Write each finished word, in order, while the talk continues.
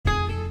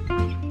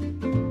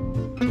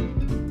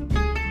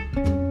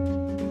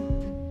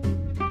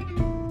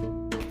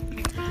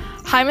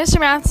Hi, Mr.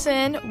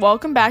 Matheson.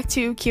 Welcome back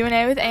to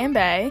Q&A with A and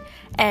Bay.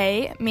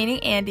 A, meaning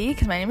Andy,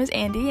 because my name is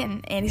Andy,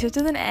 and Andy starts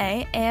with an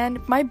A.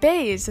 And my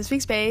bays, this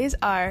week's bays,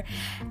 are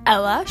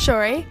Ella,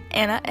 Shori,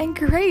 Anna, and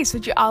Grace.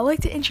 Would you all like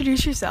to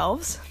introduce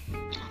yourselves?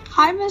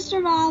 Hi,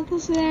 Mr.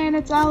 Matheson.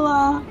 It's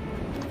Ella.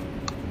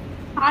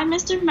 Hi,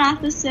 Mr.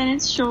 Matheson.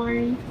 It's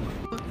Shori.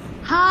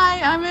 Hi,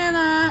 I'm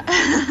Anna.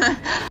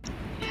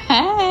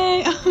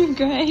 Hey, I'm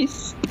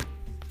Grace.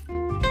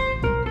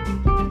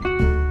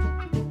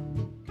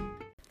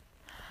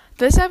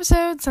 This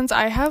episode, since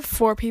I have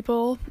 4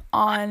 people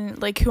on,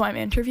 who I'm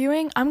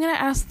interviewing, I'm going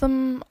to ask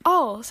them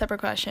all separate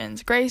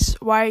questions. Grace,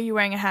 why are you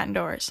wearing a hat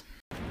indoors?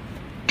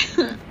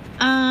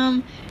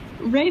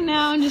 Right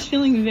now I'm just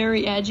feeling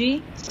very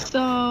edgy,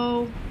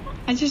 so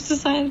I just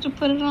decided to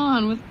put it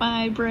on with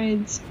my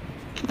braids.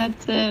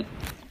 That's it.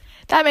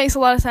 That makes a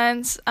lot of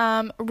sense.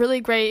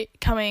 Really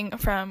great coming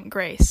from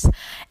Grace.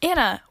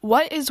 Anna,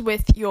 what is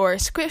with your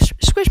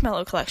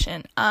Squishmallow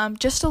collection?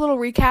 Just a little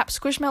recap.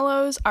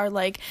 Squishmallows are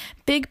like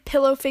big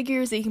pillow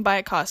figures that you can buy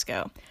at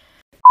Costco.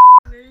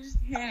 I just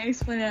can't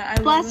explain it. I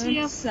love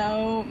them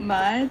so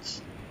much.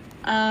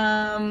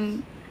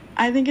 I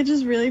think it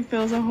just really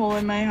fills a hole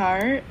in my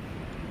heart.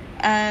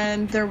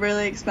 And they're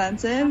really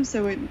expensive,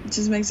 so it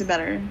just makes it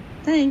better.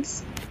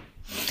 Thanks.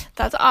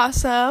 That's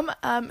awesome.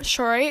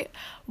 Shori,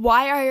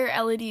 why are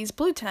your LEDs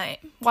blue tonight?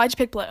 Why'd you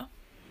pick blue?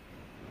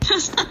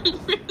 Because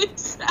I'm really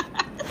sad.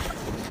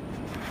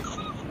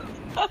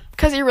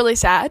 Because you're really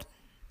sad?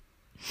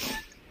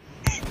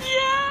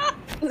 Yeah.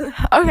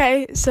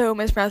 Okay, so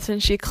Miss Matheson,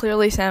 she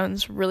clearly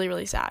sounds really,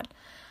 really sad.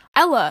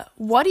 Ella,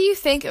 what do you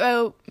think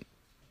about,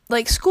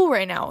 school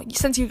right now,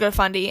 since you go to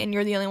Fundy and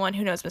you're the only one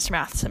who knows Mr.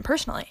 Matheson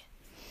personally?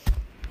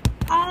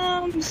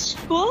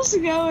 School's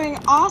going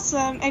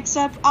awesome,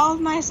 except all of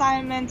my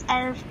assignments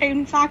are,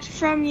 in fact,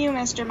 from you,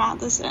 Mr.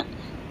 Matheson.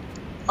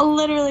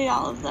 Literally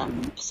all of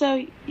them.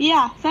 So,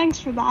 yeah, thanks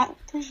for that.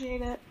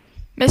 Appreciate it.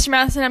 Mr.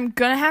 Matheson, I'm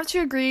gonna have to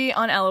agree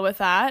on Ella with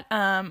that.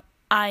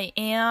 I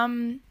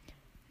am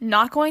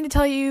not going to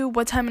tell you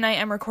what time of night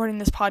I'm recording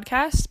this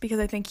podcast, because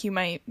I think you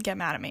might get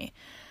mad at me.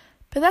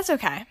 But that's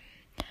okay.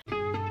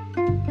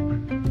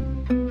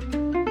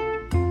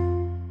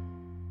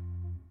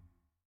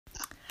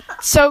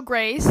 So,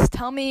 Grace,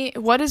 tell me,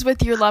 what is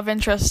with your love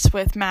interest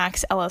with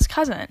Max, Ella's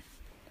cousin?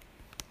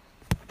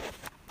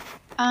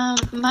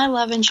 My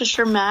love interest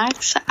for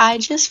Max, I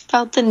just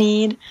felt the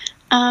need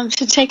to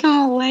take him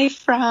away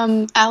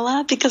from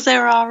Ella because they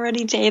were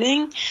already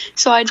dating.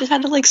 So I just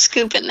had to,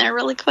 scoop in there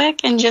really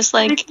quick and just,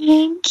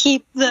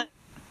 keep the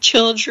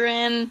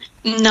children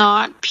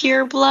not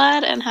pure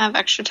blood and have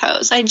extra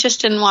toes. I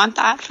just didn't want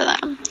that for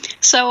them.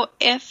 So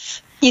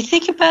if you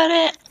think about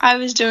it, I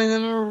was doing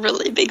them a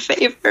really big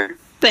favor.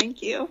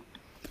 Thank you.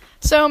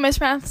 So, Miss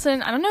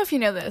Matheson, I don't know if you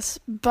know this,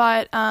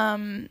 but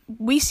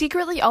we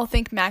secretly all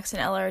think Max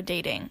and Ella are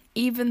dating,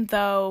 even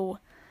though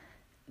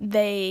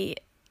they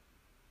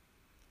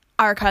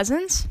are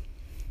cousins,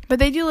 but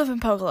they do live in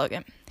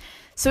Pocalogan.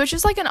 So it's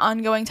just an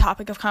ongoing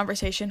topic of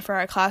conversation for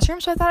our classroom,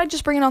 so I thought I'd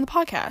just bring it on the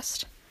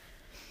podcast.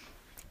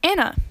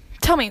 Anna,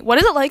 tell me, what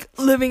is it like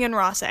living in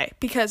Rothesay?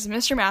 Because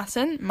Mr.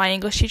 Matheson, my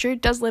English teacher,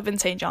 does live in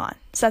St. John,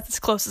 so that's as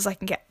close as I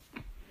can get.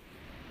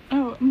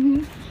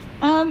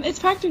 It's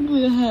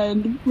practically the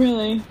hood,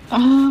 really.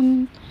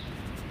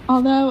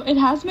 Although it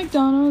has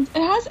McDonald's,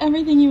 it has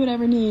everything you would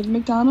ever need.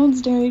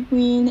 McDonald's, Dairy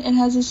Queen, it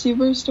has a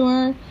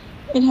superstore,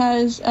 it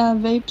has a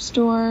vape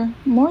store,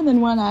 more than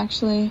one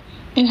actually.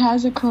 It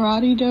has a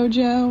karate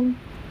dojo,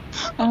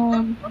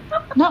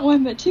 not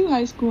one but 2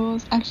 high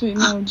schools. Actually,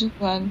 no, just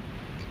one.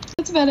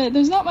 That's about it.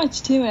 There's not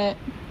much to it.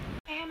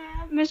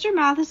 Anna, Mr.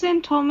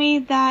 Matheson told me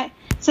that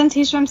since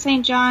he's from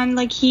St. John,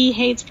 he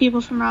hates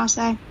people from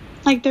Rothesay.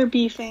 They're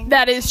beefing.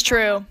 That is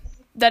true.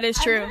 That is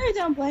true. I really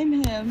don't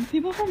blame him.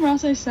 People from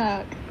Rothesay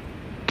suck.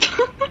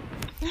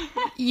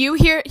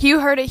 You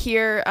heard it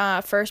here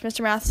first,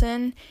 Mr.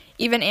 Matheson.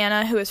 Even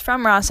Anna, who is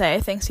from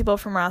Rothesay, thinks people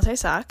from Rothesay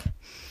suck.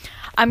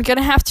 I'm going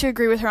to have to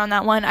agree with her on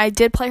that one. I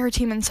did play her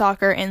team in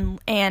soccer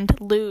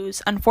and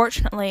lose,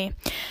 unfortunately.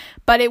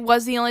 But it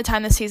was the only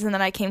time this season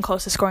that I came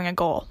close to scoring a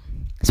goal.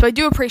 So I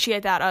do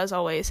appreciate that, as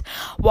always.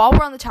 While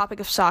we're on the topic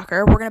of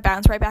soccer, we're going to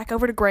bounce right back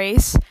over to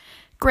Grace.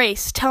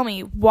 Grace, tell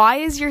me, why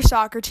is your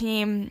soccer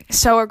team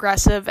so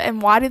aggressive,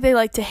 and why do they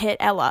like to hit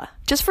Ella?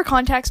 Just for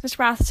context, Mr.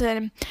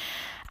 Matheson,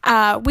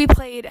 we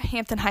played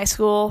Hampton High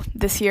School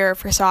this year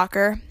for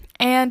soccer,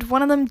 and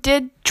one of them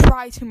did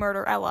try to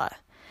murder Ella.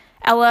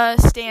 Ella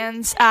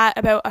stands at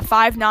about a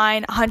 5'9",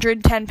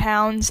 110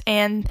 pounds,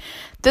 and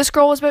this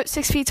girl was about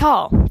 6 feet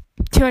tall,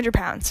 200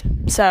 pounds.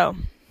 So,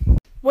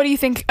 what do you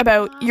think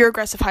about your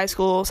aggressive high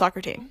school soccer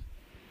team?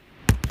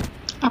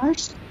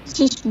 Ours is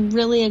just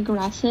really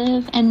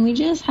aggressive, and we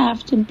just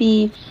have to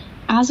be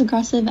as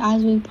aggressive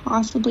as we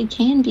possibly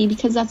can be,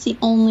 because that's the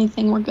only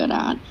thing we're good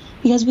at.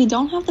 Because we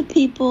don't have the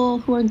people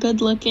who are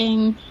good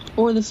looking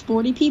or the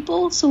sporty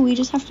people, so we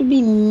just have to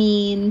be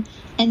mean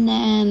and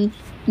then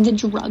the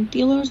drug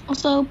dealers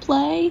also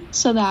play,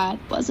 so that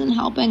wasn't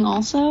helping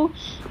also.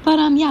 But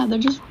yeah, they're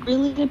just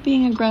really good at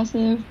being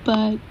aggressive,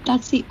 but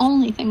that's the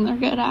only thing they're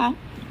good at.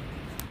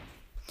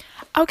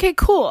 Okay,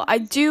 cool. I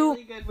do.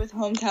 Really good with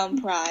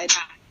hometown pride.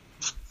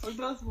 We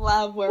both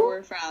love where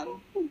we're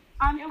from.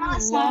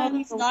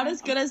 It's not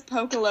as good as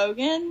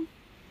Pocalogan.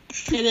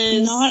 It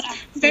is Not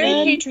Very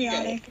good.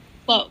 patriotic.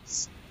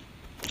 Close.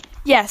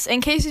 Yes,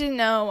 in case you didn't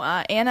know,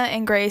 Anna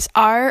and Grace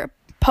are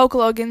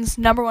Pocalogan's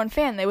number one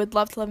fan. They would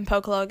love to live in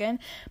Pocalogan.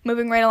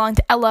 Moving right along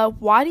to Ella,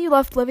 why do you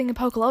love living in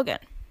Pocalogan?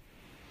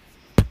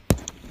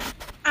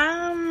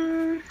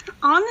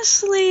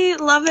 Honestly,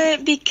 love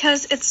it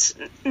because it's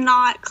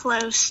not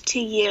close to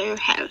your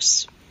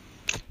house.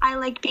 I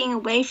like being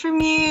away from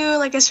you,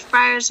 like as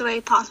far as away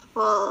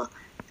possible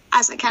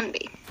as I can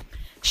be.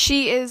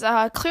 She is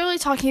clearly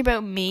talking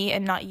about me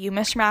and not you,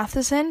 Mr.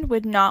 Matheson.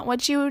 Would not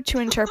want you to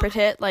interpret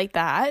it like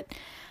that.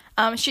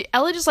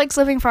 Ella just likes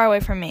living far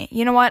away from me.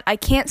 You know what? I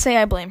can't say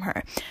I blame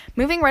her.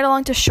 Moving right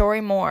along to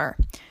Shori Moore.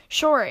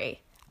 Shori,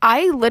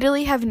 I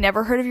literally have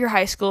never heard of your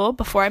high school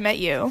before I met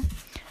you.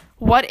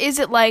 What is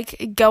it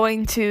like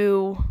going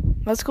to...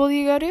 What school do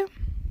you go to?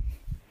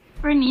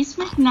 Bernice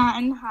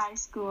McNaughton High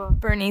School.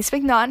 Bernice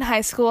McNaughton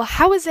High School.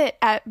 How is it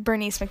at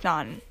Bernice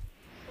McNaughton?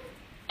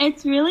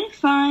 It's really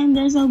fun.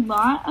 There's a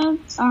lot of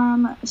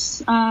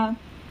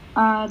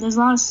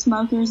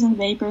smokers and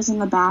vapors in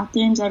the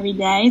bathrooms every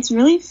day. It's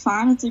really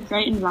fun. It's a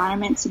great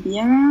environment to be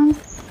around.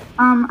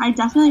 I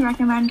definitely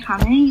recommend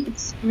coming.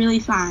 It's really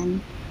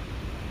fun.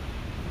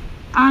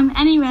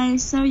 Anyway,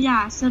 so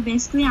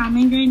basically I'm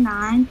in grade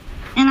 9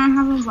 and I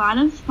have a lot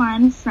of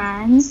fun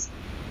friends,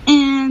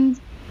 and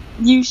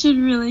you should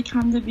really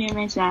come to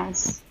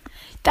BMHS.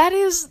 That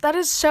is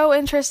so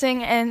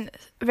interesting and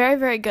very,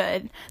 very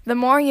good. The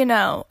more you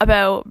know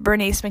about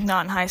Bernice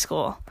McNaughton High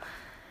School.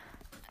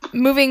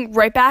 Moving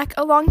right back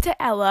along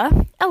to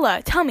Ella.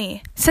 Ella, tell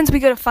me, since we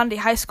go to Fundy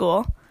High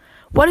School,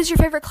 what is your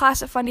favorite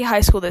class at Fundy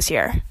High School this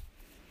year?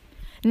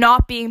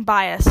 Not being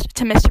biased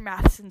to Mr.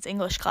 Matheson's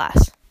English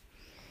class.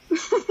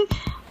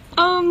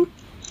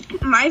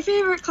 My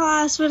favorite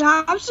class would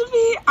have to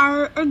be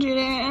art or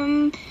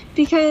Judaism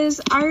because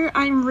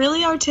I'm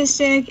really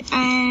artistic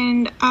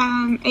and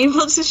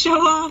able to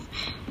show off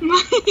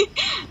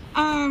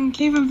my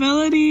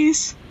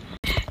capabilities.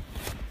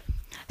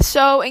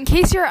 So, in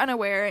case you're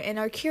unaware and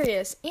are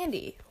curious,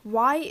 Andy,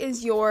 why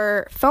is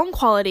your phone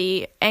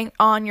quality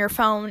on your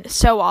phone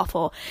so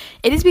awful?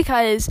 It is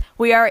because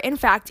we are, in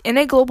fact, in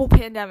a global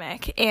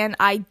pandemic, and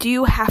I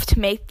do have to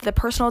make the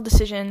personal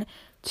decision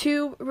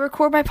to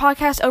record my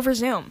podcast over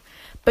Zoom.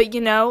 But,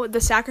 you know, the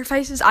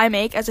sacrifices I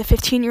make as a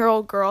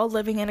 15-year-old girl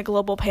living in a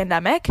global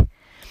pandemic,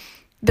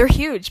 they're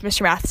huge,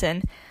 Mr.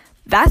 Matheson.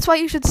 That's why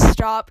you should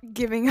stop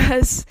giving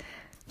us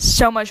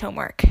so much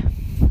homework.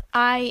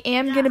 I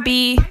am going to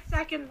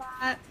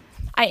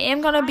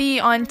be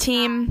on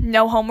team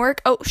no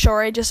homework. Oh,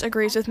 Shori just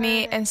agrees with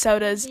me, and so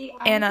does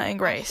Anna and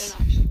Grace.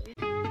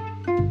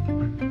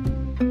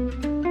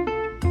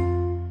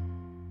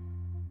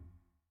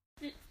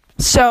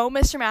 So,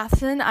 Mr.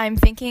 Matheson, I'm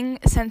thinking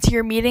since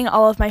you're meeting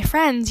all of my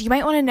friends, you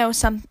might want to know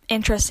some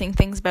interesting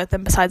things about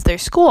them besides their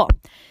school.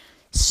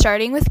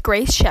 Starting with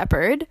Grace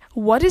Shepard,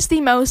 what is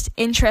the most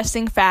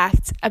interesting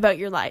fact about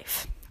your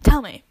life?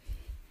 Tell me.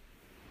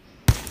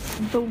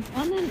 The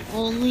one and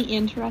only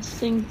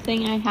interesting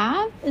thing I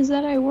have is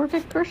that I work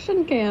at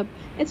Christian camp.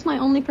 It's my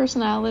only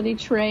personality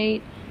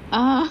trait.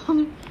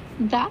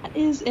 That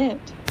is it.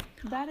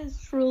 That is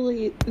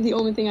truly the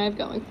only thing I have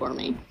going for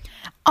me.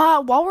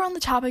 While we're on the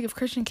topic of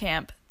Christian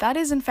camp, that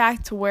is in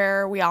fact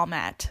where we all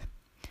met.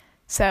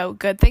 So,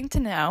 good thing to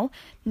know.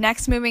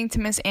 Next, moving to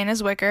Miss Anna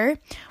Zwicker.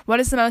 What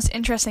is the most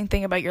interesting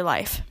thing about your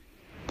life?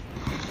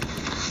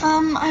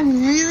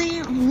 I'm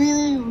really,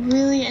 really,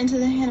 really into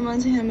the Hannah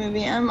Montana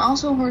movie. I'm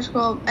also a horse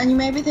girl, and you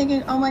may be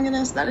thinking, oh my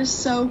goodness, that is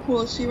so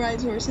cool. She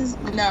rides horses.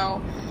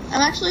 No.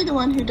 I'm actually the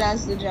one who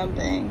does the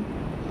jumping.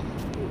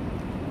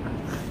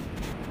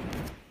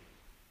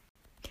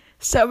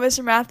 So,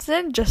 Mr.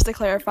 Matheson, just to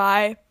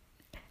clarify,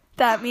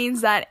 that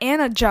means that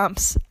Anna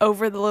jumps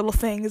over the little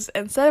things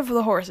instead of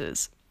the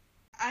horses.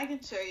 I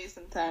can show you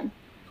sometime.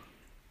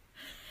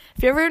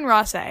 If you're ever in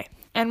Rossay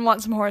and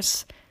want some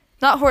horse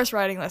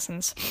riding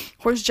lessons,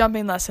 horse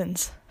jumping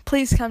lessons,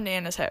 please come to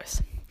Anna's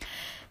house.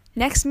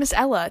 Next, Miss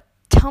Ella,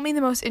 tell me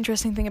the most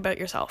interesting thing about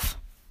yourself.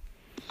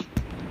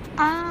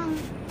 I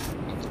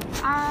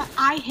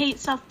hate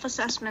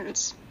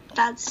self-assessments.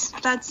 That's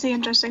the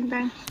interesting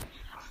thing.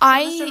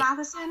 Mr.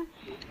 Matheson,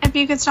 if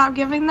you could stop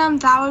giving them,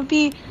 that would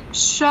be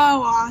so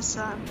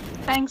awesome.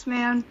 Thanks,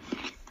 man.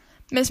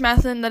 Miss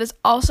Matheson, that is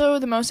also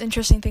the most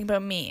interesting thing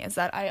about me, is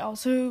that I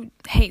also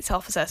hate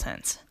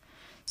self-assessments.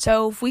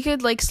 So if we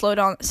could slow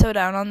down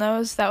on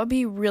those, that would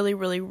be really,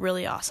 really,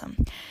 really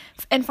awesome.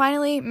 And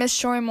finally, Miss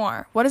Shori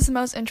Moore, what is the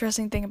most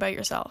interesting thing about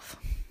yourself?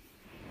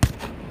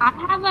 I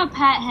have a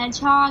pet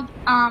hedgehog.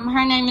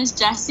 Her name is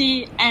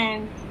Jessie,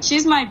 and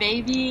she's my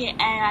baby,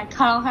 and I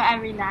cuddle her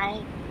every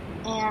night,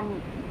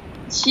 and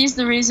she's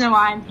the reason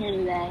why I'm here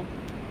today.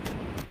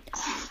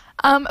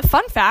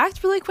 Fun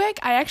fact, really quick,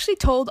 I actually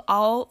told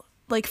all,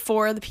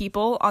 4 of the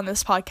people on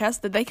this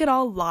podcast that they could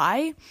all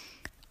lie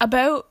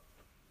about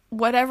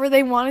whatever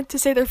they wanted to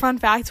say their fun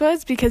fact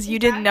was because you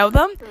didn't know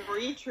them.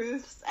 3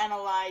 truths and a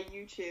lie,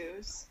 you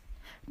choose.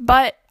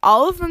 But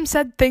all of them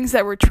said things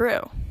that were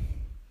true.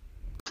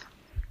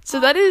 So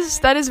that is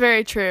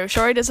very true.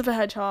 Shori does have a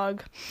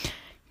hedgehog.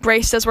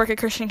 Grace does work at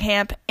Christian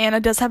camp. Anna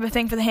does have a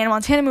thing for the Hannah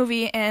Montana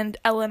movie. And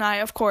Ella and I,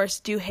 of course,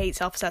 do hate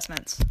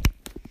self-assessments.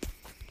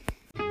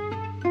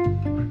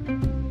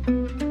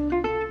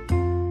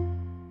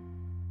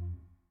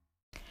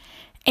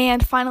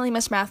 And finally,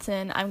 Miss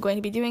Matheson, I'm going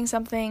to be doing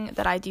something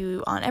that I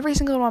do on every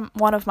single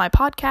one of my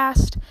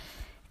podcasts.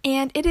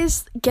 And it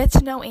is get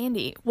to know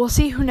Andy. We'll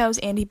see who knows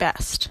Andy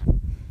best.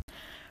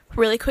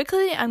 Really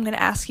quickly, I'm going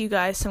to ask you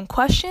guys some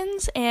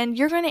questions, and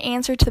you're going to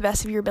answer to the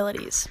best of your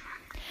abilities.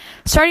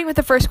 Starting with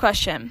the first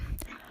question.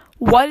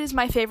 What is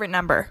my favorite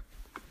number?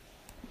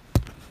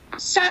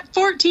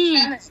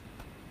 14.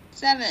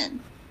 7.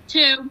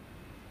 2.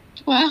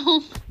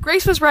 12.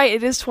 Grace was right.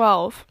 It is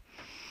 12.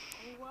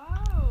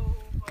 Whoa.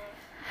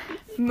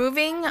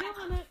 Moving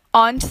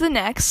on to the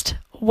next.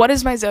 What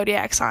is my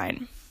zodiac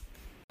sign?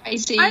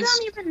 Pisces. I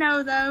don't even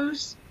know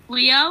those.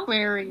 Leo.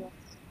 Aquarius.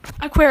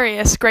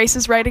 Aquarius. Grace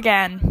is right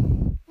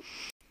again.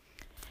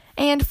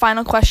 And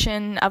final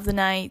question of the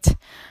night.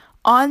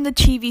 On the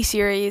TV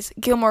series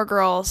Gilmore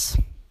Girls,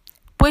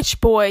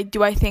 which boy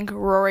do I think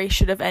Rory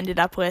should have ended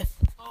up with?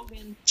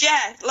 Logan.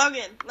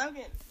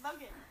 Logan.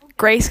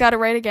 Grace got it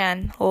right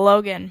again.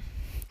 Logan.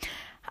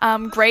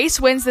 Grace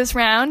wins this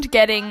round,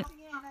 getting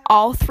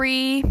all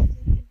 3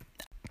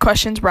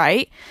 questions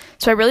right.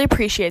 So I really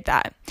appreciate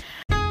that.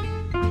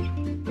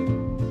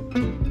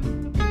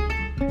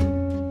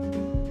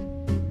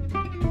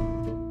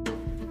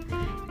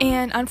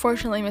 And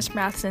unfortunately, Miss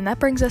Matheson, that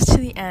brings us to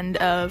the end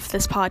of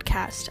this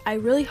podcast. I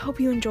really hope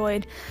you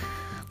enjoyed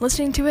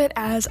listening to it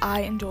as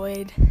I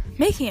enjoyed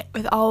making it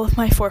with all of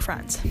my 4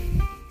 friends.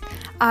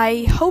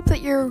 I hope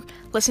that you're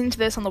listening to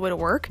this on the way to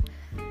work.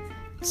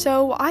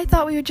 So I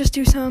thought we would just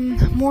do some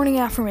morning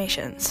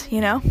affirmations,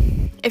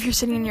 If you're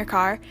sitting in your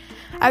car,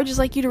 I would just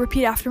like you to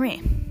repeat after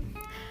me.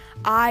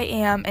 I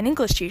am an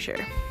English teacher.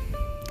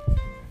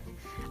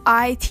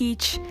 I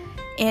teach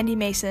Andy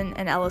Mason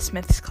and Ella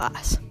Smith's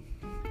class.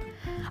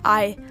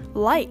 I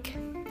like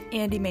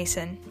Andy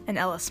Mason and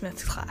Ella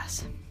Smith's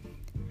class.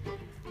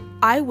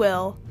 I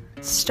will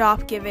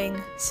stop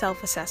giving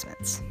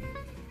self-assessments.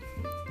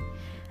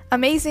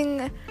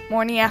 Amazing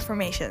morning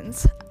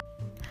affirmations.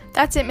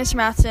 That's it, Mr.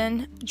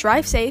 Matheson.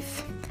 Drive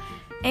safe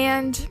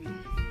and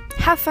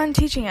have fun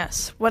teaching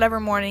us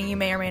whatever morning you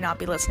may or may not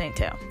be listening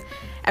to.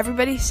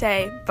 Everybody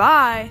say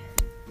bye.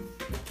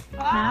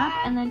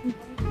 Bye. And then